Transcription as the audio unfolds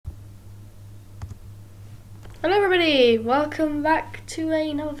Hello everybody, welcome back to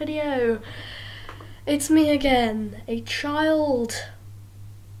another video. It's me again, a child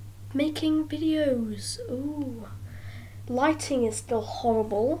making videos. Ooh, lighting is still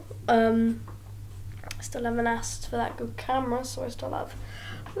horrible. I still haven't asked for that good camera, so I still have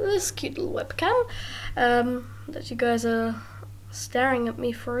this cute little webcam that you guys are staring at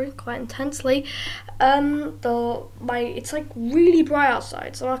me through quite intensely. It's like really bright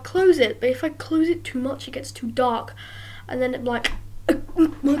outside, so I'll close it, but if I close it too much it gets too dark and then it like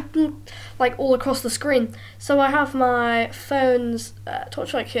all across the screen. So I have my phone's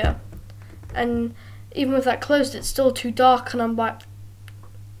torchlight here, and even with that closed it's still too dark and I'm like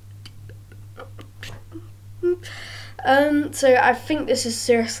so I think this is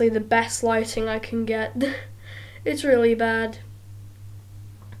seriously the best lighting I can get. It's really bad.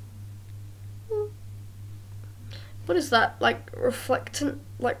 What is that, like reflective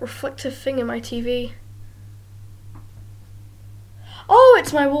thing in my TV? Oh,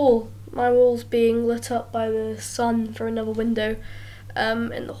 it's my wall. My wall's being lit up by the sun through another window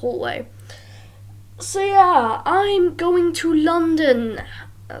in the hallway. So yeah, I'm going to London,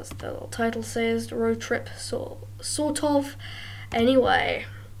 as the little title says, the road trip, sort of. Anyway,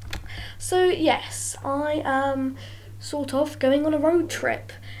 so yes, I am sort of going on a road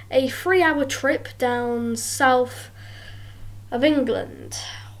trip. A 3-hour trip down south of England.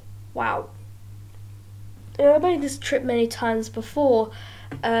 Wow. I've made this trip many times before.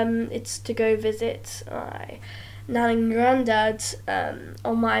 It's to go visit my nan and granddad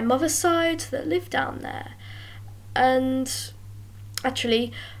on my mother's side that live down there. And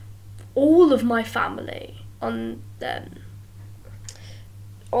actually, all of my family on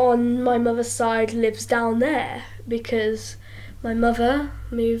my mother's side lives down there because my mother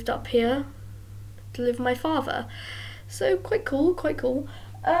moved up here to live with my father. So quite cool.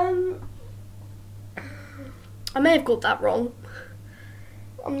 I may have got that wrong.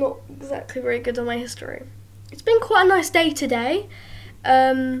 I'm not exactly very good on my history. It's been quite a nice day today.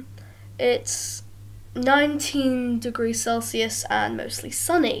 It's 19 degrees Celsius and mostly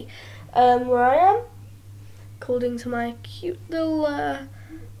sunny where I am, according to my cute little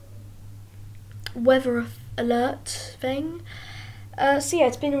weather alert thing. So yeah,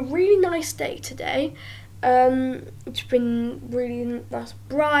 it's been a really nice day today. It's been really nice,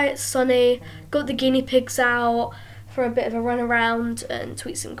 bright, sunny. Got the guinea pigs out for a bit of a run around and to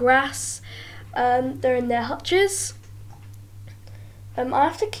eat some grass. They're in their hutches. I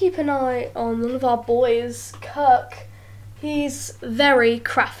have to keep an eye on one of our boys, Kirk. He's very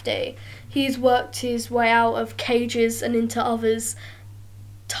crafty. He's worked his way out of cages and into others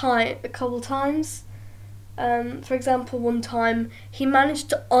a couple times. For example, one time he managed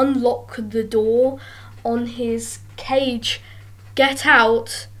to unlock the door on his cage, get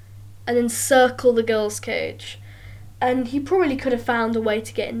out, and then circle the girl's cage. And he probably could have found a way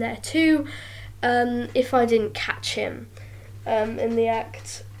to get in there too, if I didn't catch him in the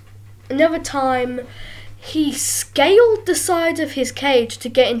act. Another time, he scaled the side of his cage to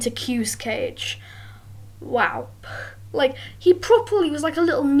get into Q's cage. Wow. Like, he properly was like a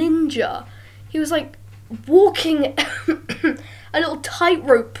little ninja. He was like walking a little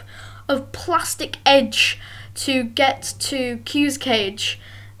tightrope of plastic edge to get to Q's cage.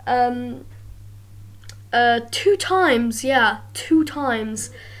 2 times, yeah, 2 times.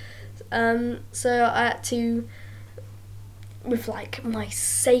 So I had to, with like my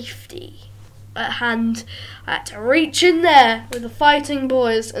safety at hand, I had to reach in there with the fighting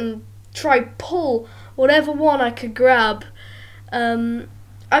boys and try pull whatever one I could grab.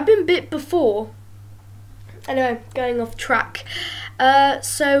 I've been bit before. Anyway, going off track.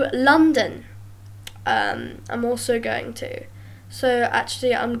 So London, I'm also going to. So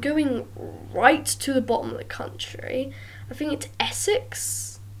actually I'm going right to the bottom of the country. I think it's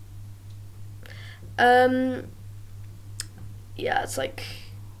Essex. Yeah, it's like,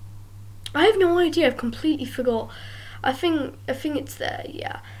 I have no idea, I've completely forgot. I think it's there,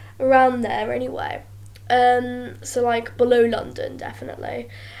 yeah. Around there anyway. So like below London, definitely.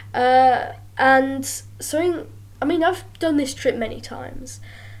 And so, I mean, I've done this trip many times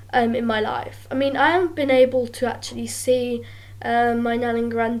in my life. I mean, I haven't been able to actually see my nan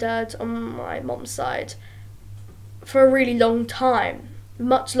and granddad on my mom's side for a really long time.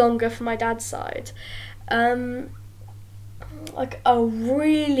 Much longer for my dad's side. Like a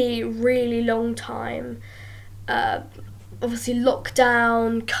really, really long time. Obviously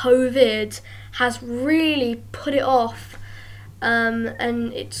lockdown, COVID has really put it off.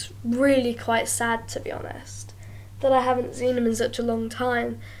 And it's really quite sad, to be honest, that I haven't seen him in such a long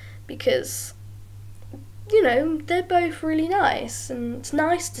time, because you know, they're both really nice, and it's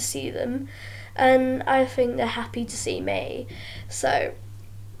nice to see them, and I think they're happy to see me. So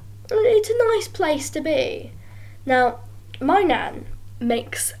it's a nice place to be. Now, my nan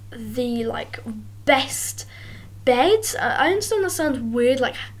makes the best beds. I understand that sounds weird.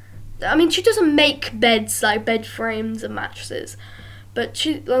 I mean, she doesn't make beds like bed frames and mattresses, but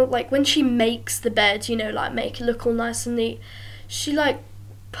she when she makes the bed, you know, make it look all nice and neat. She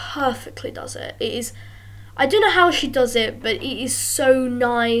perfectly does it. It is. I don't know how she does it, but it is so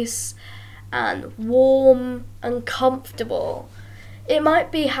nice and warm and comfortable. It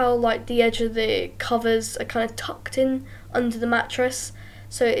might be how the edge of the covers are kind of tucked in under the mattress,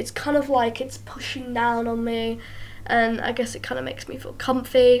 so it's kind of it's pushing down on me, and I guess it kind of makes me feel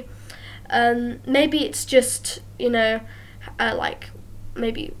comfy. Maybe it's just, you know,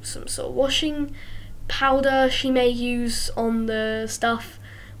 maybe some sort of washing powder she may use on the stuff,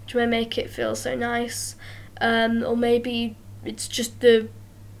 which may make it feel so nice. Or maybe it's just the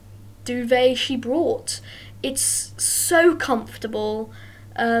duvet she brought. It's so comfortable,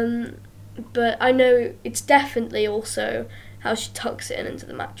 but I know it's definitely also how she tucks it in into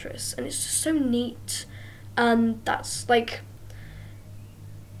the mattress, and it's just so neat, and that's like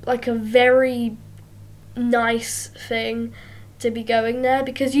a very nice thing to be going there,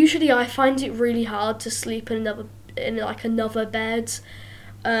 because usually I find it really hard to sleep in another bed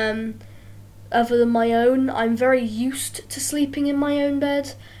other than my own. I'm very used to sleeping in my own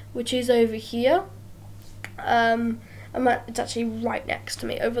bed, which is over here. It's actually right next to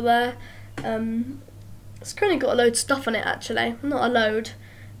me over there. It's currently got a load of stuff on it, actually. Not a load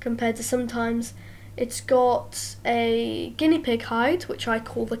compared to sometimes. It's got a guinea pig hide, which I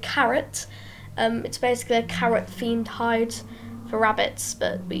call the carrot. It's basically a carrot themed hide for rabbits,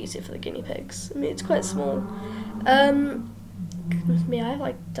 but we use it for the guinea pigs. I mean, it's quite small. Goodness me, I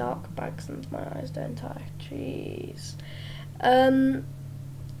have dark bags under my eyes, don't I? Jeez.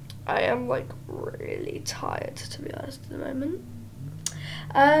 I am really tired, to be honest, at the moment.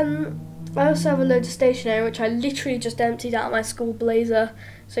 I also have a load of stationery, which I literally just emptied out of my school blazer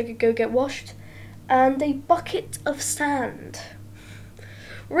so I could go get washed, and a bucket of sand.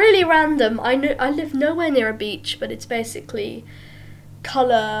 Really random. I live nowhere near a beach, but it's basically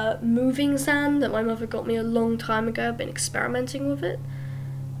colour moving sand that my mother got me a long time ago. I've been experimenting with it.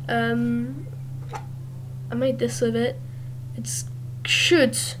 I made this with it.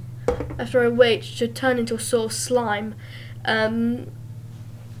 After I wait, should turn into a sort of slime. And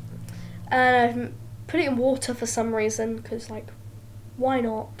I've put it in water for some reason, because why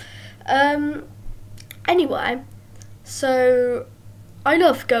not? Anyway, so I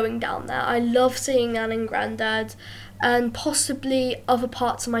love going down there. I love seeing Nan and Grandad, and possibly other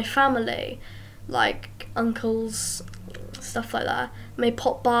parts of my family, like uncles, stuff like that. I may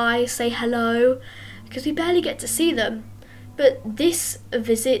pop by, say hello, because we barely get to see them. But this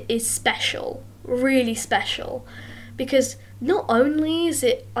visit is special, really special, because not only is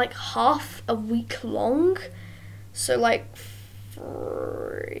it half a week long, so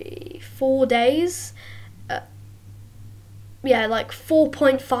 4 days,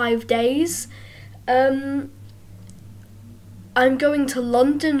 4.5 days, I'm going to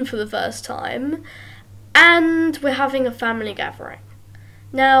London for the first time, and we're having a family gathering.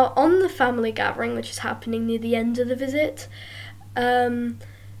 Now, on the family gathering, which is happening near the end of the visit, the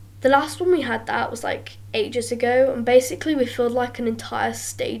last one we had that was ages ago, and basically we filled an entire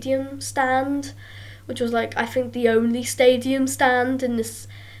stadium stand, which was I think the only stadium stand in this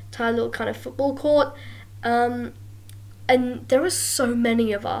entire little kind of football court, and there were so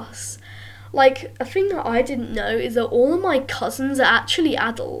many of us. A thing that I didn't know is that all of my cousins are actually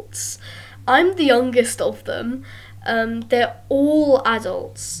adults. I'm the youngest of them. They're all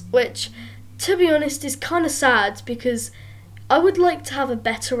adults, which, to be honest, is kind of sad, because I would like to have a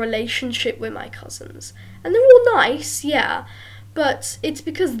better relationship with my cousins. And they're all nice, yeah, but it's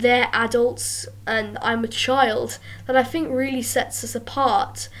because they're adults and I'm a child that I think really sets us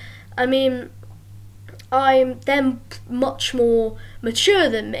apart. I mean, they're much more mature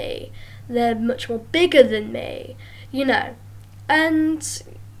than me. They're much more bigger than me, you know, and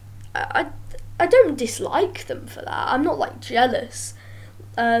I don't dislike them for that. I'm not jealous,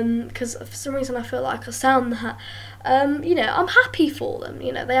 because for some reason I feel like I sound that. You know, I'm happy for them.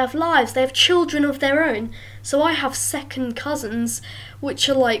 You know, they have lives, they have children of their own. So I have second cousins, which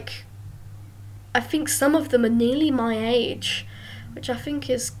are I think some of them are nearly my age, which I think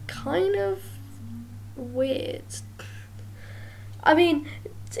is kind of weird. I mean,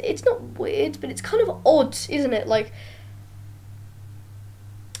 it's not weird, but it's kind of odd, isn't it?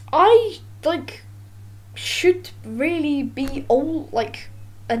 I should really be old,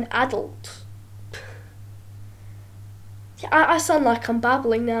 an adult. I sound like I'm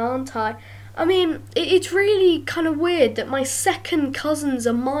babbling now, aren't I? I mean, it's really kind of weird that my second cousins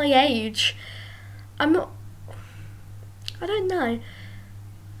are my age. I'm not... I don't know.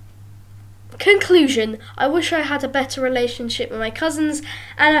 Conclusion, I wish I had a better relationship with my cousins,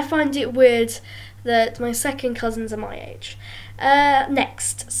 and I find it weird that my second cousins are my age.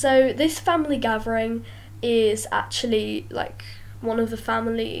 Next, so this family gathering is actually like one of the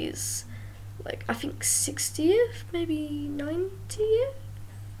family's, like, I think 60th, maybe 90th?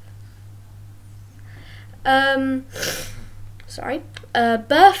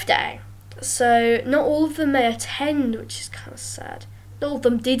 Birthday. So not all of them may attend, which is kind of sad. Not all of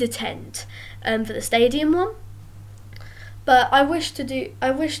them did attend for the stadium one, but I wish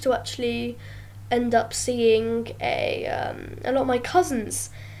to actually end up seeing a lot of my cousins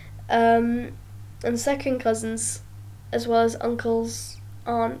and second cousins, as well as uncles,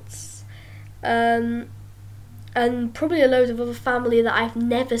 aunts, and probably a load of other family that I've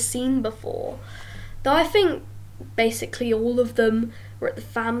never seen before. Though I think basically all of them were at the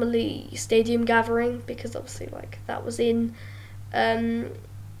family stadium gathering, because obviously like that was in no,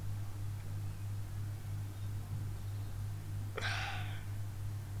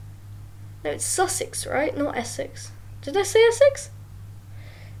 it's Sussex, right? Not Essex. Did I say Essex?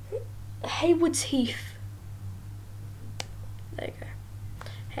 Haywards Heath. There you go.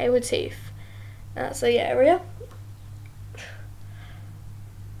 Haywards Heath. That's the area.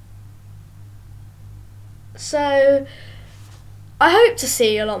 So I hope to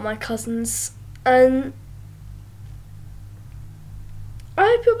see a lot of my cousins, and I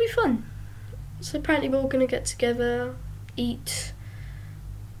hope it'll be fun. So apparently we're all going to get together, eat.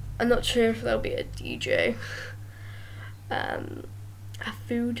 I'm not sure if there'll be a DJ. Have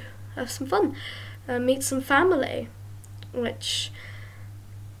food, have some fun, meet some family, which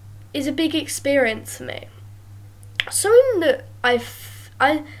is a big experience for me. Something that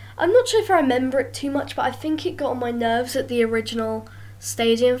I'm not sure if I remember it too much, but I think it got on my nerves at the original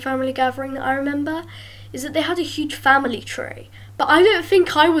stadium family gathering that I remember, is that they had a huge family tree, but I don't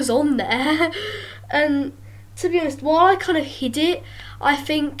think I was on there. And to be honest, while I kind of hid it, I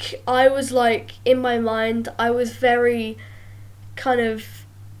think I was like, in my mind, I was very kind of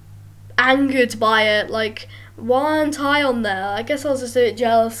angered by it, like, why aren't I on there? I guess I was just a bit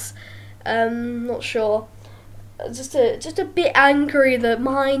jealous, not sure. Just a bit angry that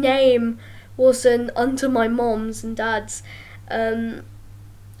my name wasn't under my mom's and dad's,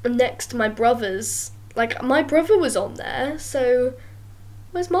 next to my brother's. Like, my brother was on there, so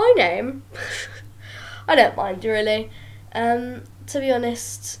where's my name? I don't mind, really. To be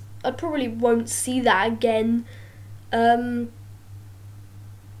honest, I probably won't see that again for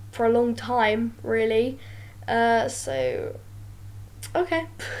a long time, really. So, okay.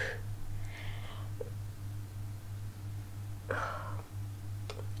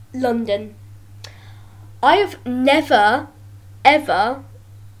 London. I have never, ever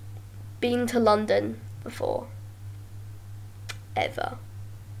been to London before. Ever.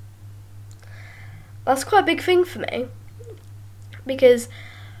 That's quite a big thing for me, because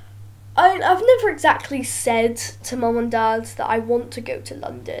I've never exactly said to mum and dad that I want to go to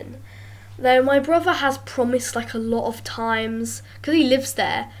London, though my brother has promised like a lot of times, because he lives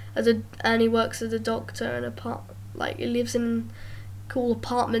there and he works as a doctor in he lives in a cool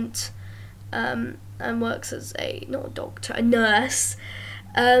apartment, and works as not a doctor, a nurse,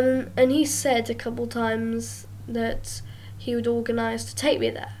 and he said a couple times that he would organise to take me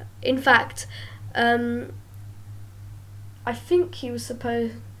there. In fact, I think he was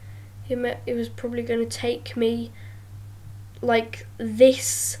probably going to take me like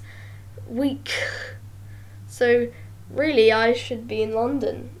this week. So really, I should be in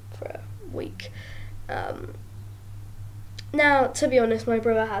London for a week. Now, to be honest, my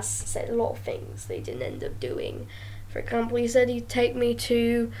brother has said a lot of things they didn't end up doing. For example, he said he'd take me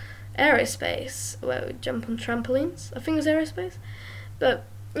to aerospace, where we'd jump on trampolines. I think it was aerospace. But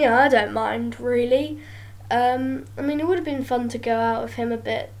yeah, I don't mind, really. I mean, it would have been fun to go out with him a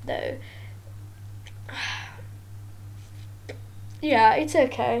bit, though. Yeah, it's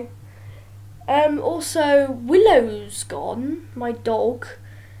okay. Also, Willow's gone, my dog.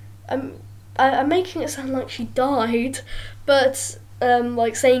 I'm making it sound like she died, but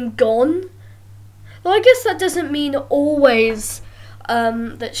like saying gone. Well, I guess that doesn't mean always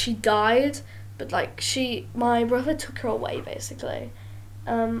that she died, but like my brother took her away, basically.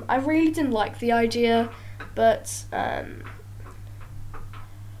 I really didn't like the idea, but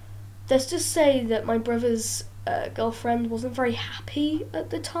let's just say that my brother's girlfriend wasn't very happy at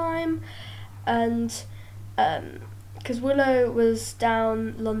the time, and because Willow was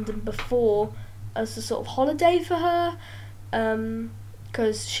down London before as a sort of holiday for her,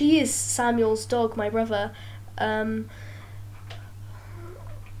 because she is Samuel's dog, my brother.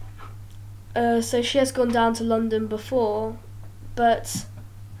 So she has gone down to London before, but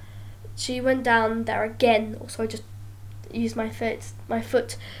she went down there again. Also, I just used my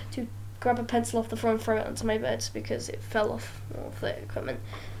foot to grab a pencil off the floor and throw it onto my bed because it fell off the equipment.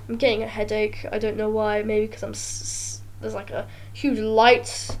 I'm getting a headache. I don't know why. Maybe because there's like a huge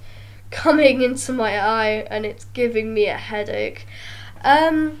light coming into my eye and it's giving me a headache.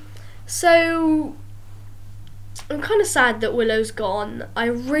 So I'm kind of sad that Willow's gone. I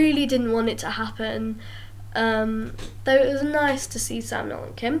really didn't want it to happen. Though it was nice to see Samuel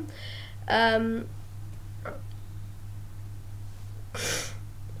and Kim.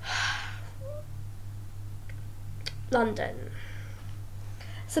 London.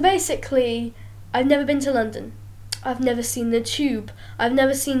 So basically, I've never been to London. I've never seen the Tube. I've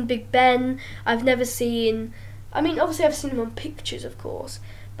never seen Big Ben. I've never seen... I mean, obviously I've seen them on pictures, of course,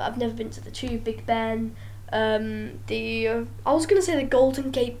 but I've never been to the Tube, Big Ben, I was going to say the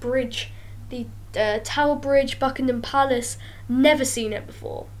Golden Gate Bridge, the Tower Bridge, Buckingham Palace. Never seen it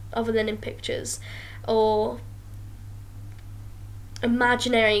before, other than in pictures, or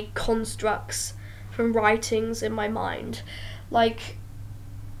imaginary constructs from writings in my mind. Like,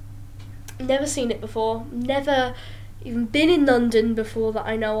 never seen it before, never even been in London before that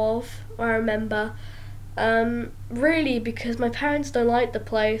I know of, or I remember. Really, because my parents don't like the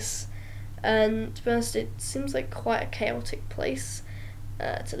place, and to be honest, it seems like quite a chaotic place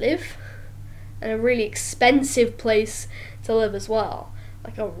to live, and a really expensive place to live as well.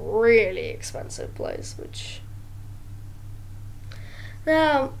 Like a really expensive place, which...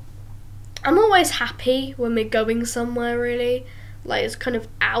 Now, I'm always happy when we're going somewhere, really. Like, it's kind of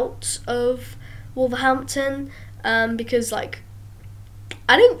out of Wolverhampton, because, like,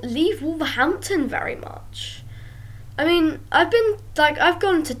 I don't leave Wolverhampton very much. I mean, I've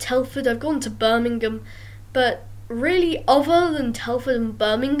gone to Telford, I've gone to Birmingham, but really, other than Telford and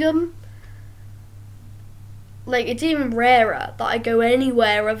Birmingham, like, it's even rarer that I go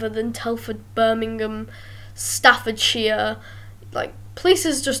anywhere other than Telford, Birmingham, Staffordshire, like,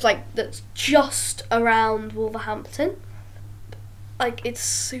 places just, like, that's just around Wolverhampton. Like, it's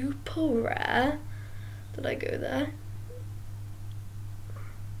super rare that I go there.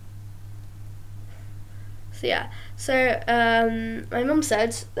 So yeah, so my mum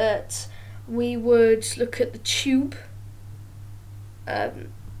said that we would look at the Tube.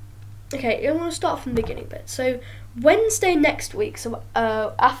 Okay, I want to start from the beginning bit. So Wednesday next week, so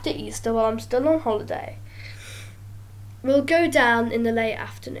after Easter, while I'm still on holiday, we'll go down in the late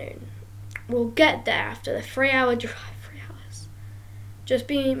afternoon. We'll get there after the 3-hour drive. 3 hours. Just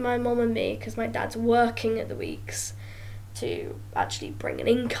being my mum and me, because my dad's working at the weeks to actually bring an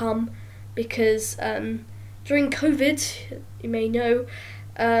income, because during COVID, you may know,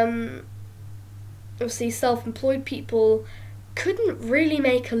 obviously self-employed people couldn't really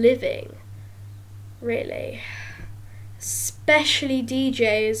make a living, really. Especially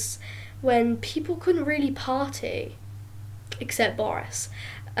DJs, when people couldn't really party, except Boris.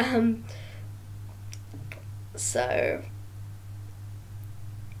 So,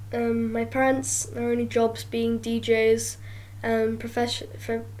 my parents, their only jobs being DJs,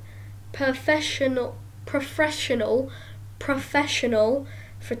 professional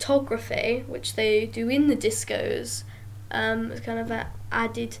photography, which they do in the discos. It's kind of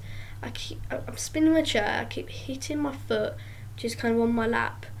added. I'm spinning my chair. I keep hitting my foot, which is kind of on my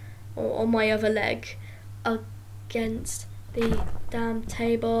lap or on my other leg, against the damn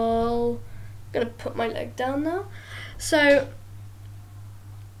table. I'm gonna put my leg down now. So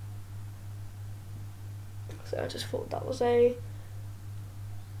I just thought that was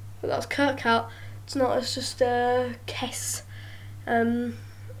Kirk out. It's not, it's just Kess,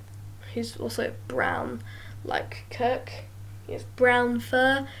 who's also brown like Kirk. He has brown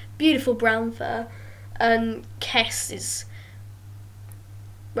fur, beautiful brown fur, and Kess is,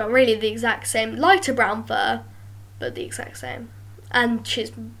 well, really the exact same, lighter brown fur, but the exact same. And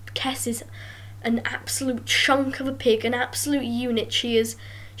Kess is an absolute chunk of a pig, an absolute unit. She's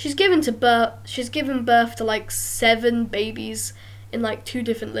given birth to like 7 babies in like 2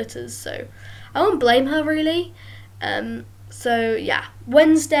 different litters, so I won't blame her really. So yeah,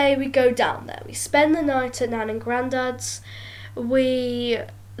 Wednesday we go down there. We spend the night at Nan and Grandad's. We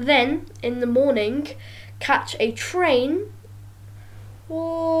then, in the morning, catch a train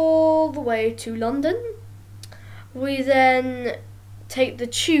all the way to London. We then take the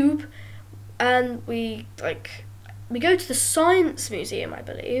Tube and we go to the Science Museum, I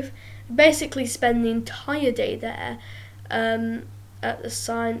believe. We basically spend the entire day there at the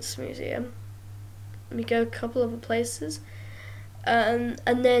Science Museum. We go a couple other places. and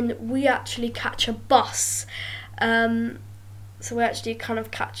then we actually catch a bus. So we actually kind of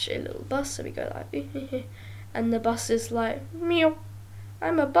catch a little bus, so we go like, and the bus is like, meow,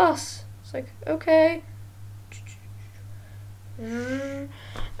 I'm a bus. It's like, okay.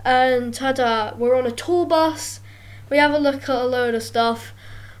 And ta-da, we're on a tour bus. We have a look at a load of stuff,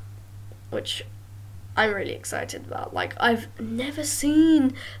 which I'm really excited about. Like, I've never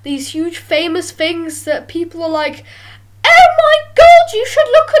seen these huge famous things that people are like, oh my god, you should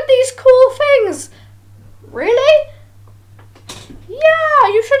look at these cool things. Really? Yeah,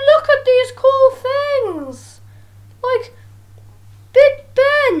 you should look at these cool things. Like Big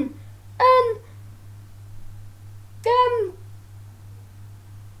Ben and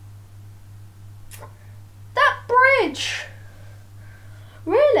that bridge.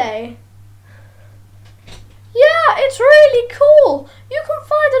 Really? Yeah, it's really cool. You can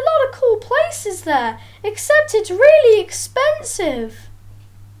find a lot of cool places there, except it's really expensive.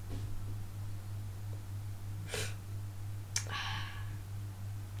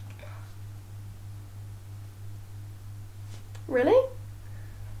 Really?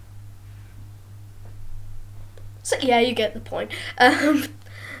 So yeah, you get the point.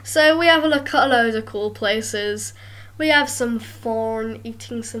 So we have a look at a load of cool places. We have some fun,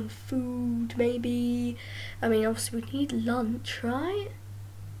 eating some food, maybe. I mean, obviously we need lunch, right?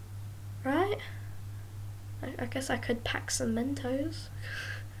 Right? I guess I could pack some Mentos.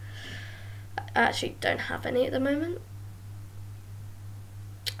 I actually don't have any at the moment.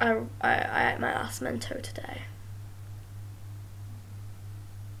 I ate my last Mento today.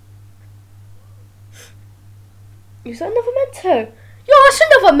 Is that another Mento? Yo, that's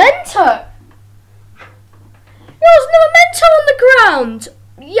another Mento! Yo, there's another Mento on the ground!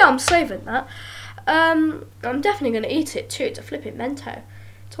 Yeah, I'm saving that. I'm definitely going to eat it too. It's a flipping Mento.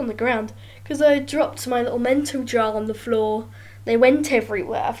 It's on the ground. Because I dropped my little Mento jar on the floor. They went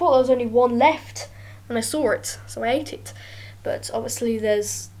everywhere. I thought there was only one left. And I saw it. So I ate it. But obviously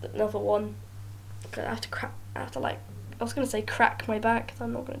there's another one. I have to crack. I have to like. I was going to say crack my back.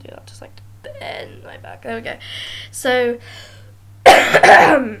 I'm not going to do that. Just like bend my back. There we go. So.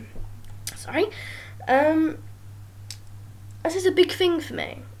 Sorry. This is a big thing for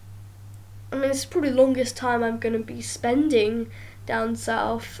me. I mean, it's probably the longest time I'm going to be spending down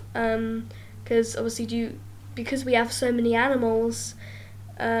south, because obviously because we have so many animals,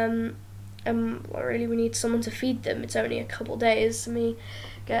 really we need someone to feed them. It's only a couple days, and we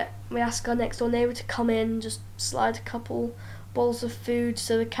ask our next door neighbour to come in, just slide a couple bowls of food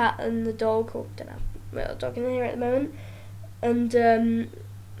to the cat and the dog, or don't have a dog in here at the moment, and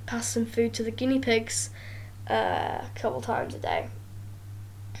pass some food to the guinea pigs a couple times a day.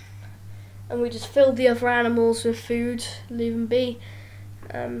 And we just fill the other animals with food, leave them be.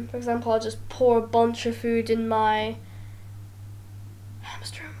 For example, I'll just pour a bunch of food in my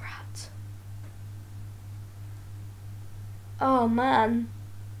hamster and rat. Oh man.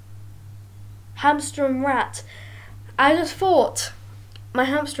 Hamster and rat. I just thought, my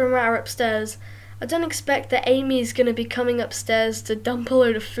hamster and rat are upstairs. I don't expect that Amy's going to be coming upstairs to dump a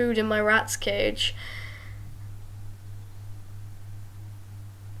load of food in my rat's cage.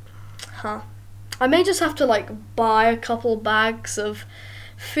 Huh. I may just have to like buy a couple bags of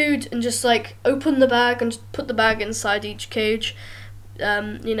food and just like open the bag and just put the bag inside each cage.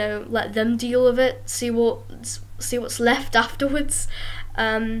 You know, let them deal with it. See what's left afterwards.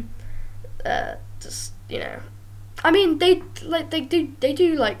 Just, you know, I mean they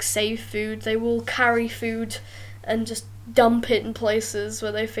do like save food. They will carry food and just dump it in places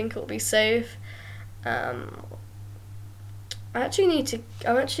where they think it'll be safe. I'm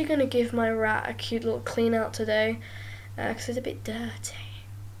actually going to give my rat a cute little clean out today, because it's a bit dirty.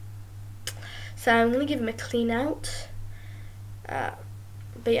 So I'm going to give him a clean out. But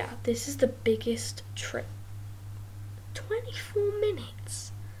yeah, this is the biggest trip. 24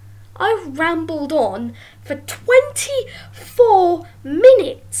 minutes. I've rambled on for 24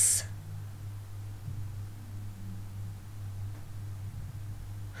 minutes.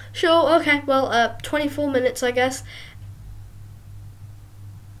 Sure, okay, well, 24 minutes, I guess.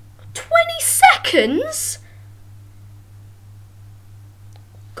 20 seconds?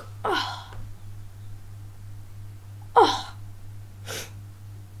 Oh. Oh.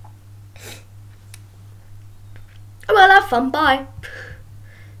 Well, have fun, bye.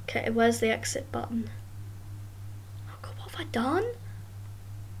 Okay, where's the exit button? Oh god, what have I done?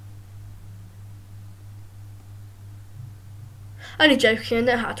 Only joking, I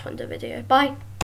know how to end a video. Bye.